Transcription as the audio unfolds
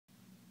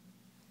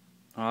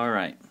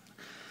Alright,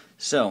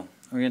 so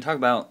we're going to talk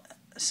about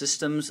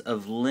systems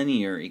of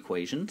linear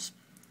equations,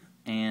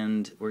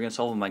 and we're going to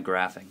solve them by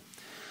graphing.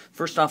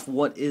 First off,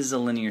 what is a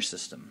linear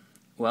system?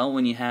 Well,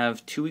 when you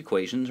have two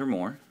equations or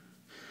more,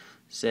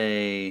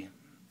 say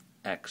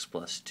x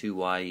plus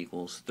 2y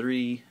equals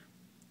 3,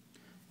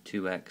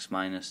 2x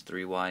minus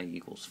 3y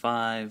equals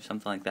 5,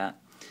 something like that,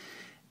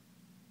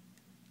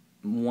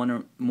 one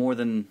or more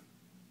than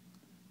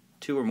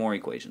two or more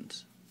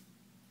equations.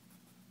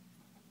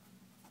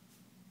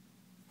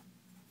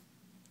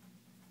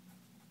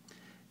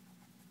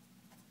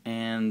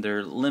 And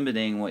they're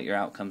limiting what your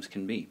outcomes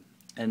can be.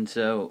 And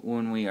so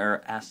when we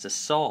are asked to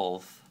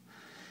solve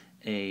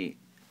a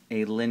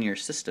linear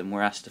system,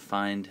 we're asked to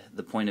find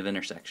the point of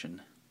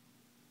intersection.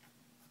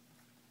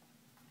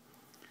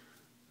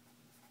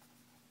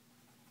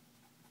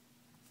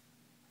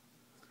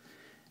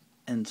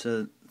 And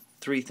so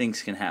three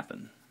things can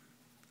happen.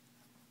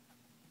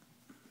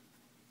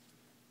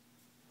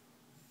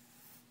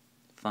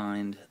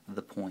 Find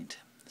the point.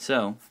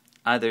 So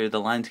either the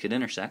lines could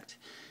intersect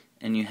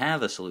and you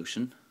have a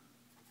solution,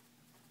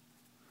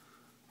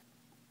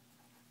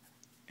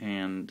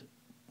 and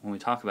when we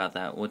talk about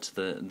that, what's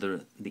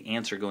the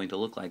answer going to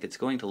look like? It's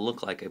going to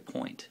look like a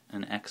point,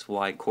 an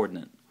xy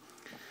coordinate.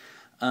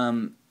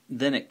 Then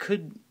it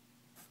could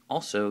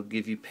also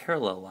give you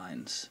parallel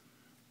lines.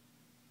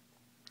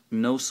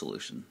 No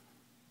solution.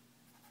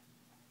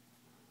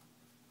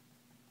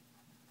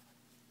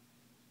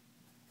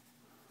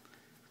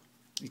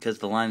 Because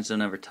the lines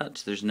don't ever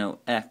touch, there's no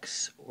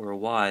x or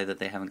y that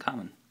they have in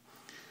common.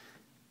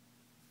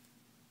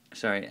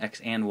 Sorry, x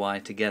and y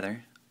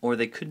together, or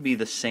they could be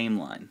the same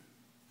line.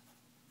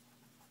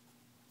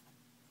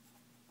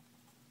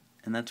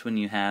 And that's when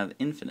you have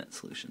infinite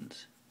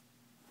solutions.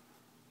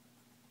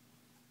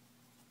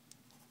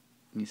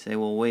 You say,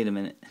 well, wait a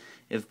minute.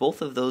 If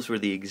both of those were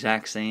the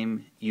exact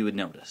same, you would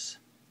notice.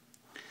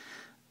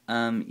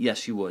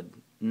 Yes, you would.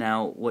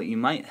 Now, what you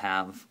might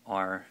have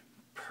are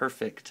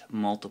perfect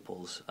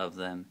multiples of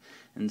them,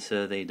 and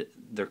so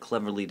they're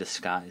cleverly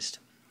disguised.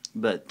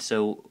 But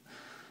so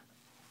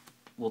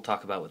we'll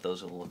talk about what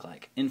those will look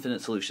like.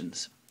 Infinite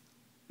solutions,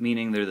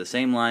 meaning they're the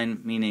same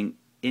line, meaning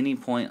any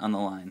point on the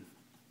line.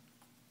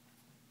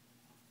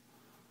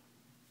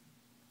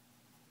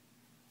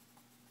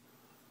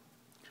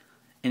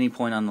 Any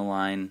point on the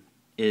line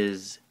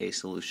is a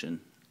solution.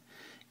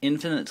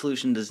 Infinite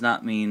solution does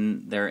not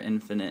mean there are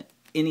infinite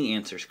any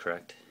answers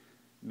correct,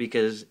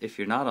 because if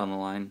you're not on the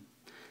line,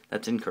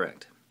 that's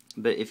incorrect.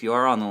 But if you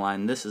are on the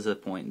line, this is a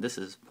point, this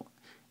is a point.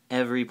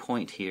 Every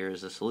point here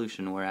is a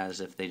solution, whereas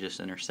if they just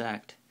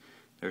intersect,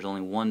 there's only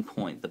one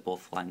point that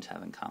both lines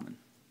have in common.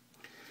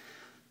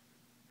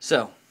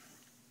 So,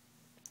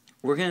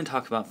 we're going to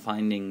talk about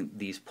finding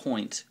these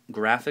points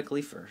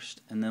graphically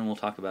first, and then we'll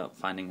talk about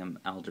finding them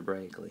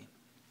algebraically.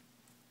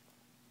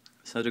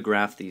 So to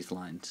graph these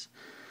lines,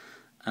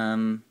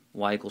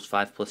 y equals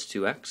 5 plus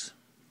 2x.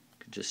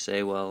 Could just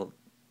say, well,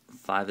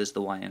 5 is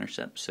the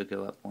y-intercept, so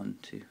go up 1,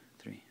 2,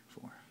 3,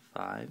 4,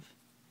 5.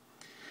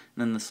 And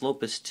then the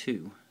slope is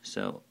 2,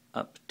 so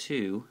up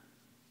 2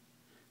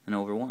 and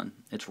over 1.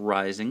 It's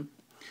rising.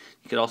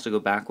 You could also go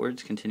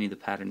backwards, continue the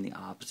pattern the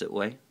opposite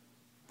way.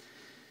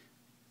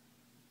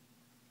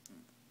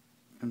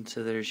 And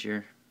so there's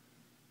your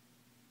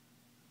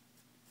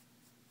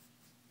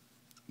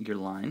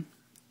line.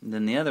 And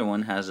then the other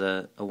one has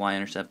a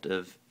y-intercept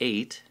of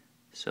 8,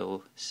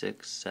 so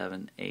 6,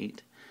 7,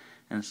 8,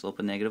 and a slope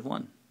of negative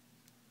 1.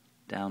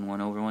 Down 1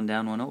 over 1,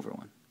 down 1 over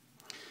 1.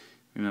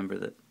 Remember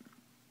that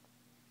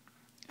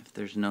if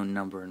there's no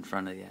number in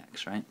front of the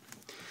x, right?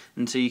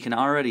 And so you can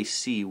already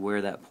see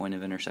where that point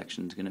of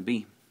intersection is going to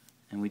be.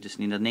 And we just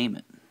need to name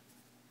it.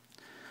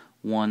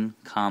 1,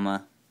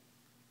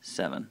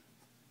 7.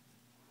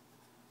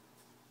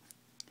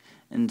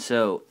 And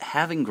so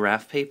having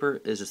graph paper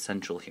is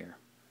essential here.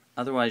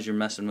 Otherwise you're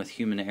messing with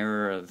human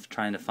error of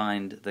trying to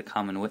find the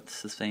common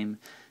widths the same,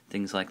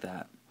 things like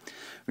that.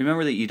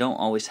 Remember that you don't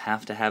always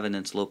have to have it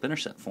in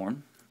slope-intercept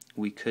form.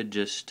 We could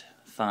just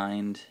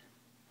find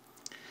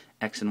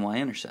x and y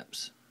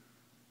intercepts.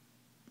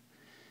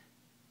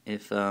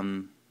 If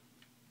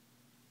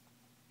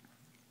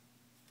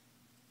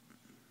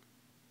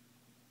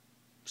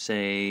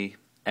say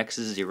x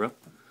is 0,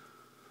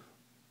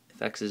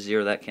 if x is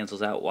 0, that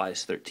cancels out, y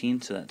is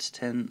 13, so that's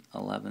 10,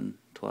 11,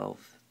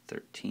 12,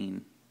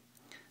 13.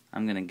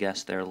 I'm going to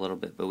guess there a little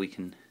bit, but we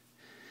can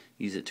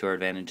use it to our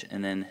advantage.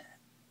 And then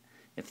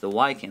if the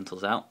y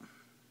cancels out,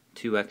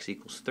 2x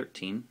equals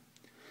 13.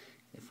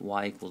 If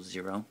y equals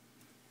 0,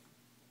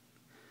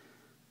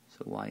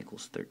 so y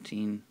equals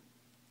 13,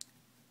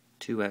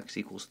 2x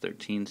equals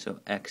 13, so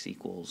x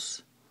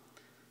equals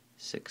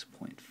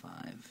 6.5.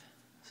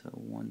 So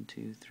 1,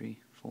 2, 3,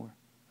 4,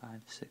 5,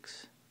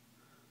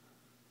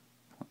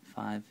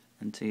 6.5.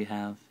 And so you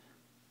have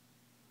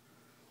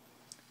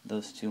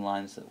those two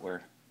lines that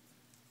we're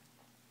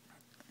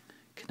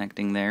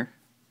connecting there.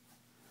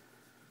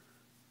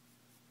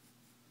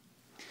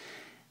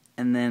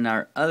 And then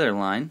our other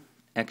line,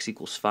 x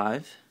equals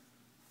 5,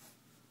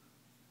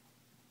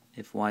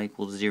 if y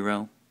equals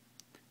 0,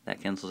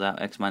 that cancels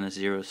out. X minus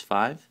 0 is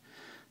 5.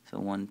 So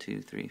 1,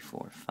 2, 3,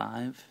 4,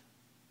 5.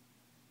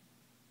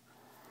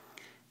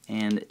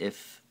 And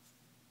if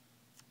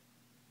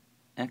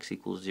x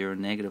equals 0,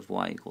 negative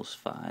y equals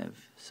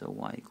 5. So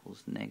y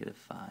equals negative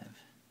 5.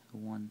 So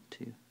 1,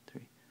 2,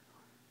 3.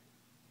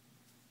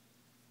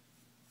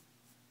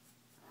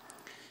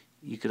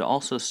 You could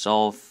also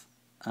solve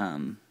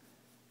for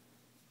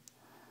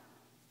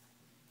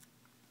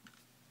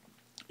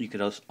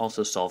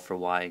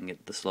y and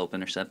get the slope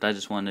intercept. I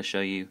just wanted to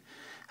show you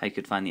how you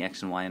could find the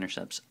x and y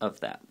intercepts of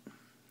that.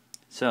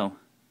 So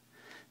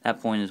that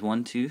point is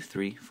 1, 2,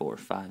 3, 4,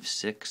 5,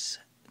 6,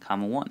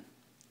 1.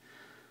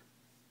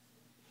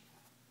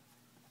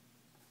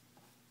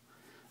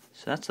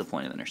 So that's the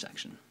point of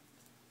intersection.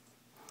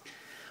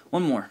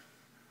 One more.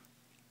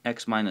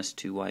 X minus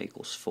 2y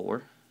equals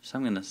 4. So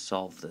I'm going to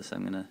solve this.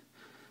 I'm going to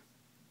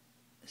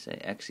say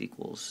x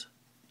equals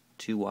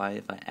 2y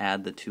if I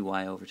add the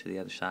 2y over to the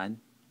other side.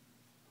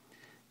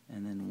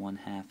 And then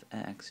 1/2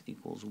 x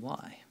equals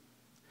y.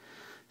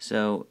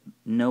 So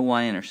no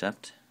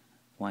y-intercept.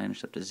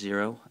 Y-intercept is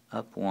 0,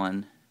 up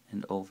 1,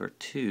 and over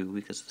 2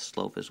 because the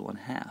slope is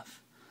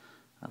 1/2.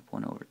 Up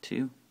 1 over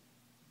 2.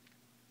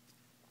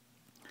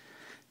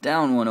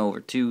 Down 1 over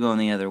 2 going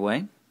the other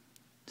way.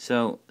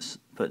 So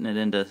putting it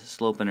into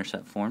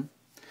slope-intercept form.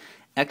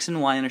 X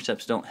and y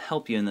intercepts don't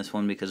help you in this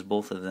one because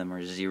both of them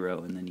are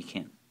 0, and then you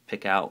can't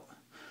pick out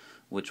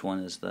which one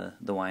is the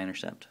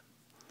y-intercept.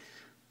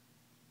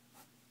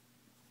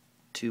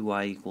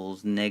 2y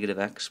equals negative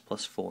x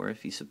plus 4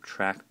 if you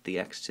subtract the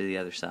x to the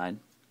other side.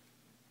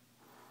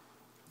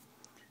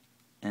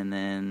 And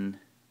then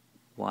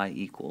y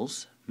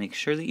equals, make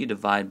sure that you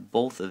divide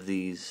both of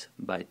these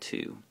by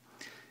 2.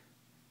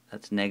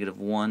 That's negative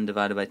 1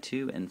 divided by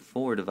 2, and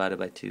 4 divided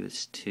by 2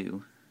 is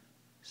 2.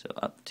 So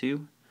up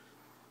 2.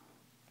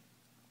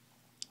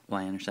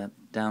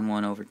 Y-intercept, down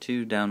 1 over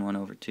 2, down 1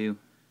 over 2.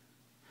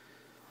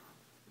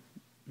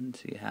 And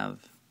so you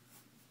have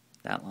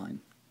that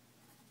line.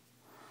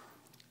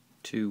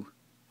 2,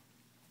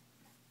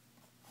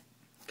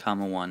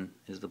 1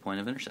 is the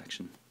point of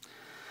intersection.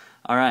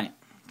 Alright,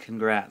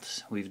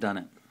 congrats, we've done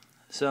it.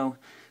 So,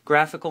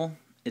 graphical,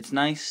 it's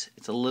nice,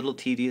 it's a little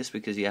tedious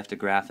because you have to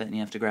graph it, and you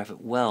have to graph it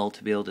well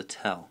to be able to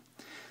tell.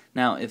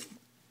 Now, if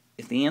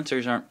the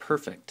answers aren't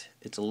perfect,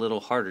 it's a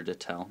little harder to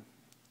tell.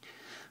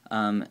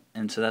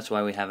 And so that's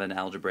why we have an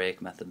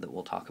algebraic method that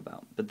we'll talk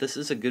about. But this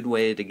is a good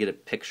way to get a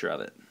picture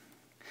of it.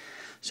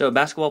 So a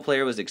basketball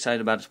player was excited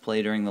about his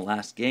play during the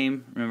last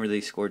game. Remember, they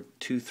scored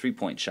 2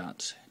 3-point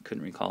shots.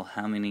 Couldn't recall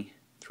how many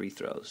free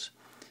throws.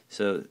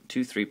 So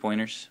 2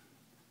 3-pointers.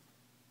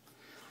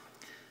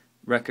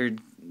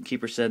 Record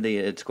keeper said they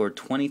had scored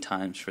 20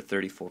 times for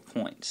 34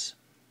 points.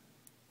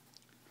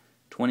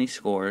 20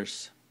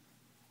 scores,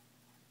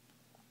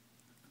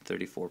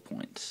 34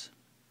 points.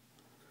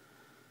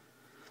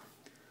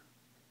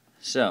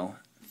 So,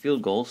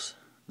 field goals,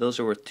 those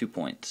are worth 2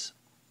 points.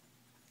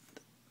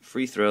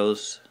 Free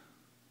throws,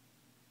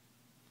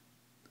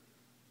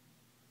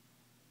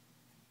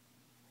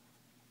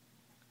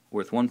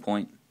 worth 1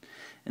 point.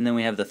 And then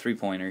we have the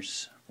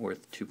 3-pointers,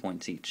 worth 2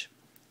 points each.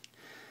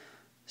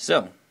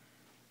 So,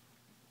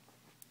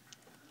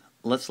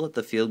 let's let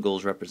the field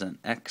goals represent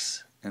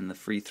x and the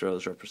free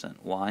throws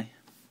represent y.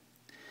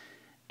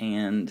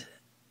 And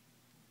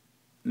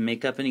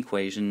make up an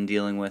equation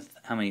dealing with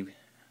how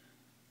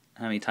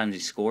many times he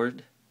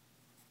scored,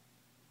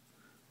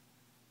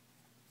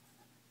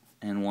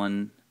 and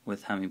one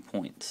with how many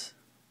points.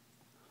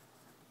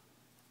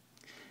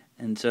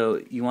 And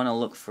so you want to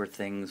look for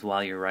things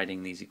while you're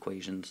writing these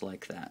equations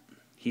like that.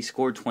 He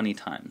scored 20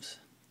 times.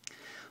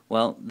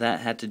 Well, that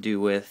had to do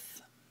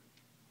with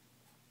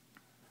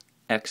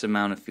x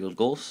amount of field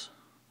goals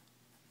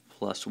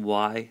plus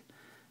y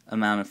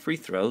amount of free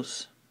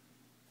throws,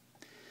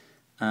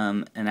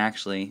 and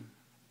actually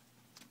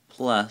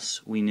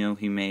plus, we know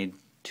he made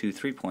 2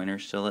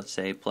 3-pointers, so let's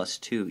say plus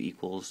 2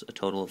 equals a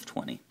total of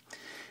 20.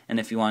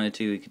 And if you wanted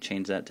to, you could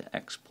change that to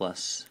x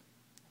plus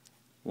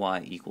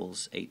y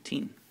equals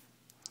 18.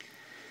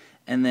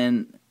 And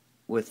then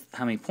with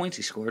how many points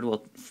he scored,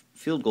 well,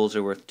 field goals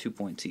are worth 2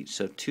 points each.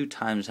 So 2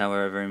 times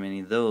however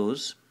many of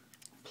those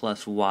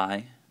plus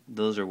y,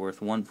 those are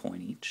worth 1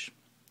 point each.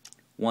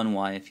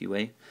 1y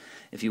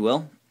if you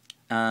will.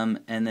 And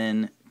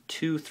then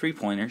 2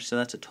 3-pointers, so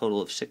that's a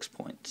total of 6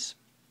 points,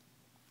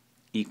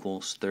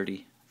 equals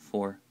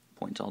 34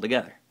 points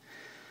altogether.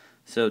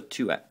 So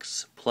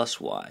 2x plus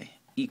y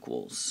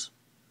equals,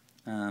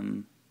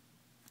 and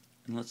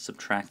let's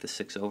subtract the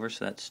 6 over,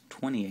 so that's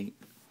 28.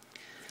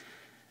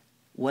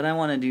 What I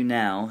want to do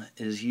now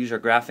is use our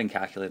graphing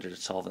calculator to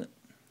solve it.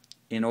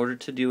 In order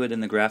to do it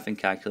in the graphing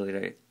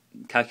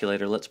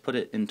calculator, let's put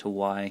it into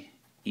y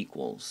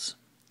equals.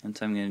 And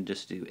so I'm going to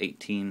just do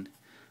 18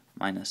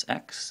 minus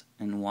x,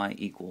 and y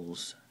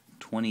equals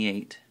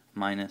 28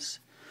 minus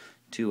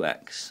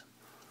 2x.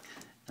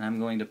 And I'm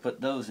going to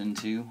put those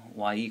into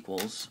y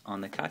equals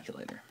on the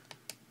calculator.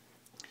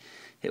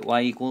 Hit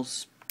y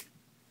equals,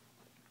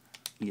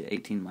 you get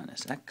 18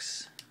 minus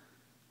x,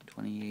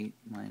 28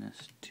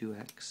 minus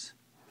 2x.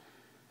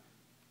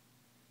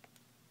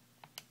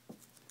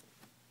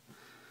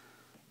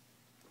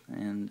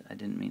 And I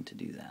didn't mean to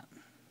do that.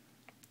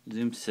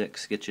 Zoom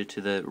 6 gets you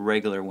to the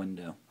regular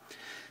window.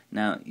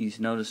 Now, you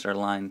notice our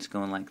lines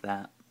going like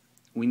that.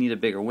 We need a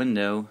bigger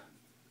window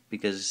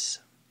because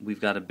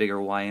we've got a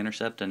bigger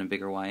y-intercept and a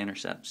bigger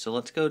y-intercept. So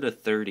let's go to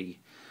 30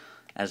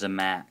 as a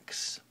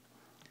max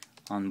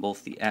on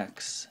both the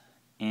x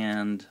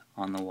and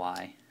on the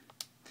y,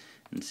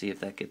 and see if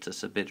that gets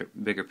us a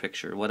bigger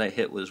picture. What I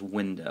hit was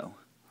window,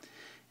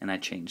 and I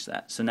changed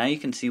that. So now you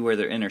can see where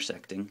they're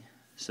intersecting,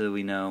 so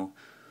we know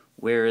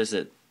where is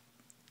it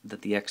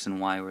that the x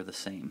and y were the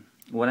same.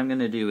 What I'm going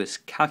to do is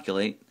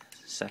calculate,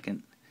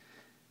 second,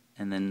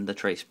 and then the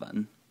trace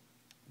button,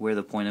 where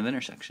the point of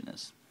intersection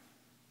is.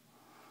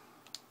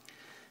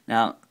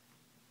 Now,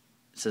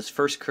 it says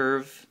first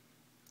curve,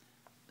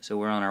 so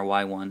we're on our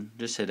y1,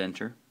 just hit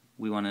enter.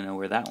 We want to know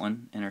where that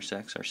one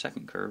intersects our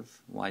second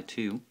curve,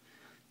 y2,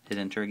 hit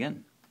enter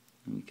again.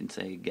 And you can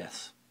say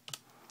guess.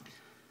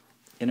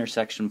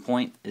 Intersection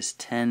point is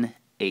 10,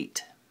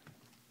 8.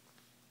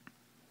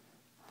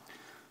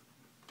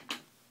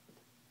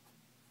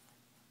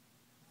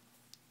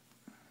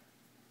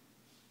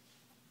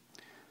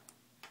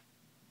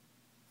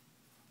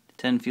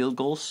 Ten field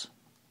goals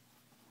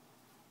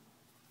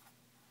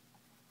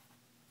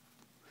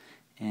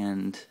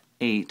and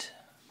 8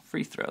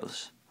 free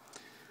throws.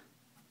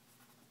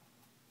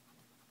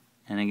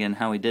 And again,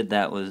 how we did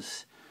that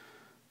was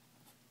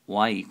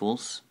y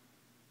equals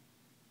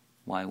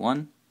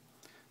y1,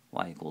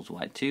 y equals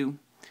y2,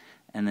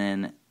 and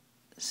then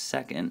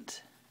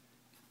second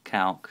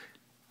calc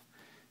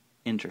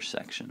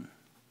intersection.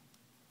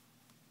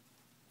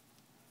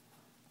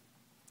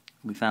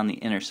 We found the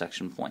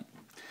intersection point.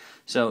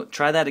 So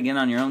try that again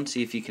on your own,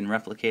 see if you can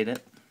replicate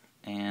it,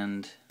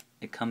 and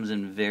it comes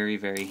in very,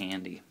 very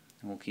handy.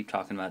 And we'll keep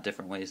talking about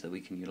different ways that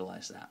we can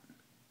utilize that.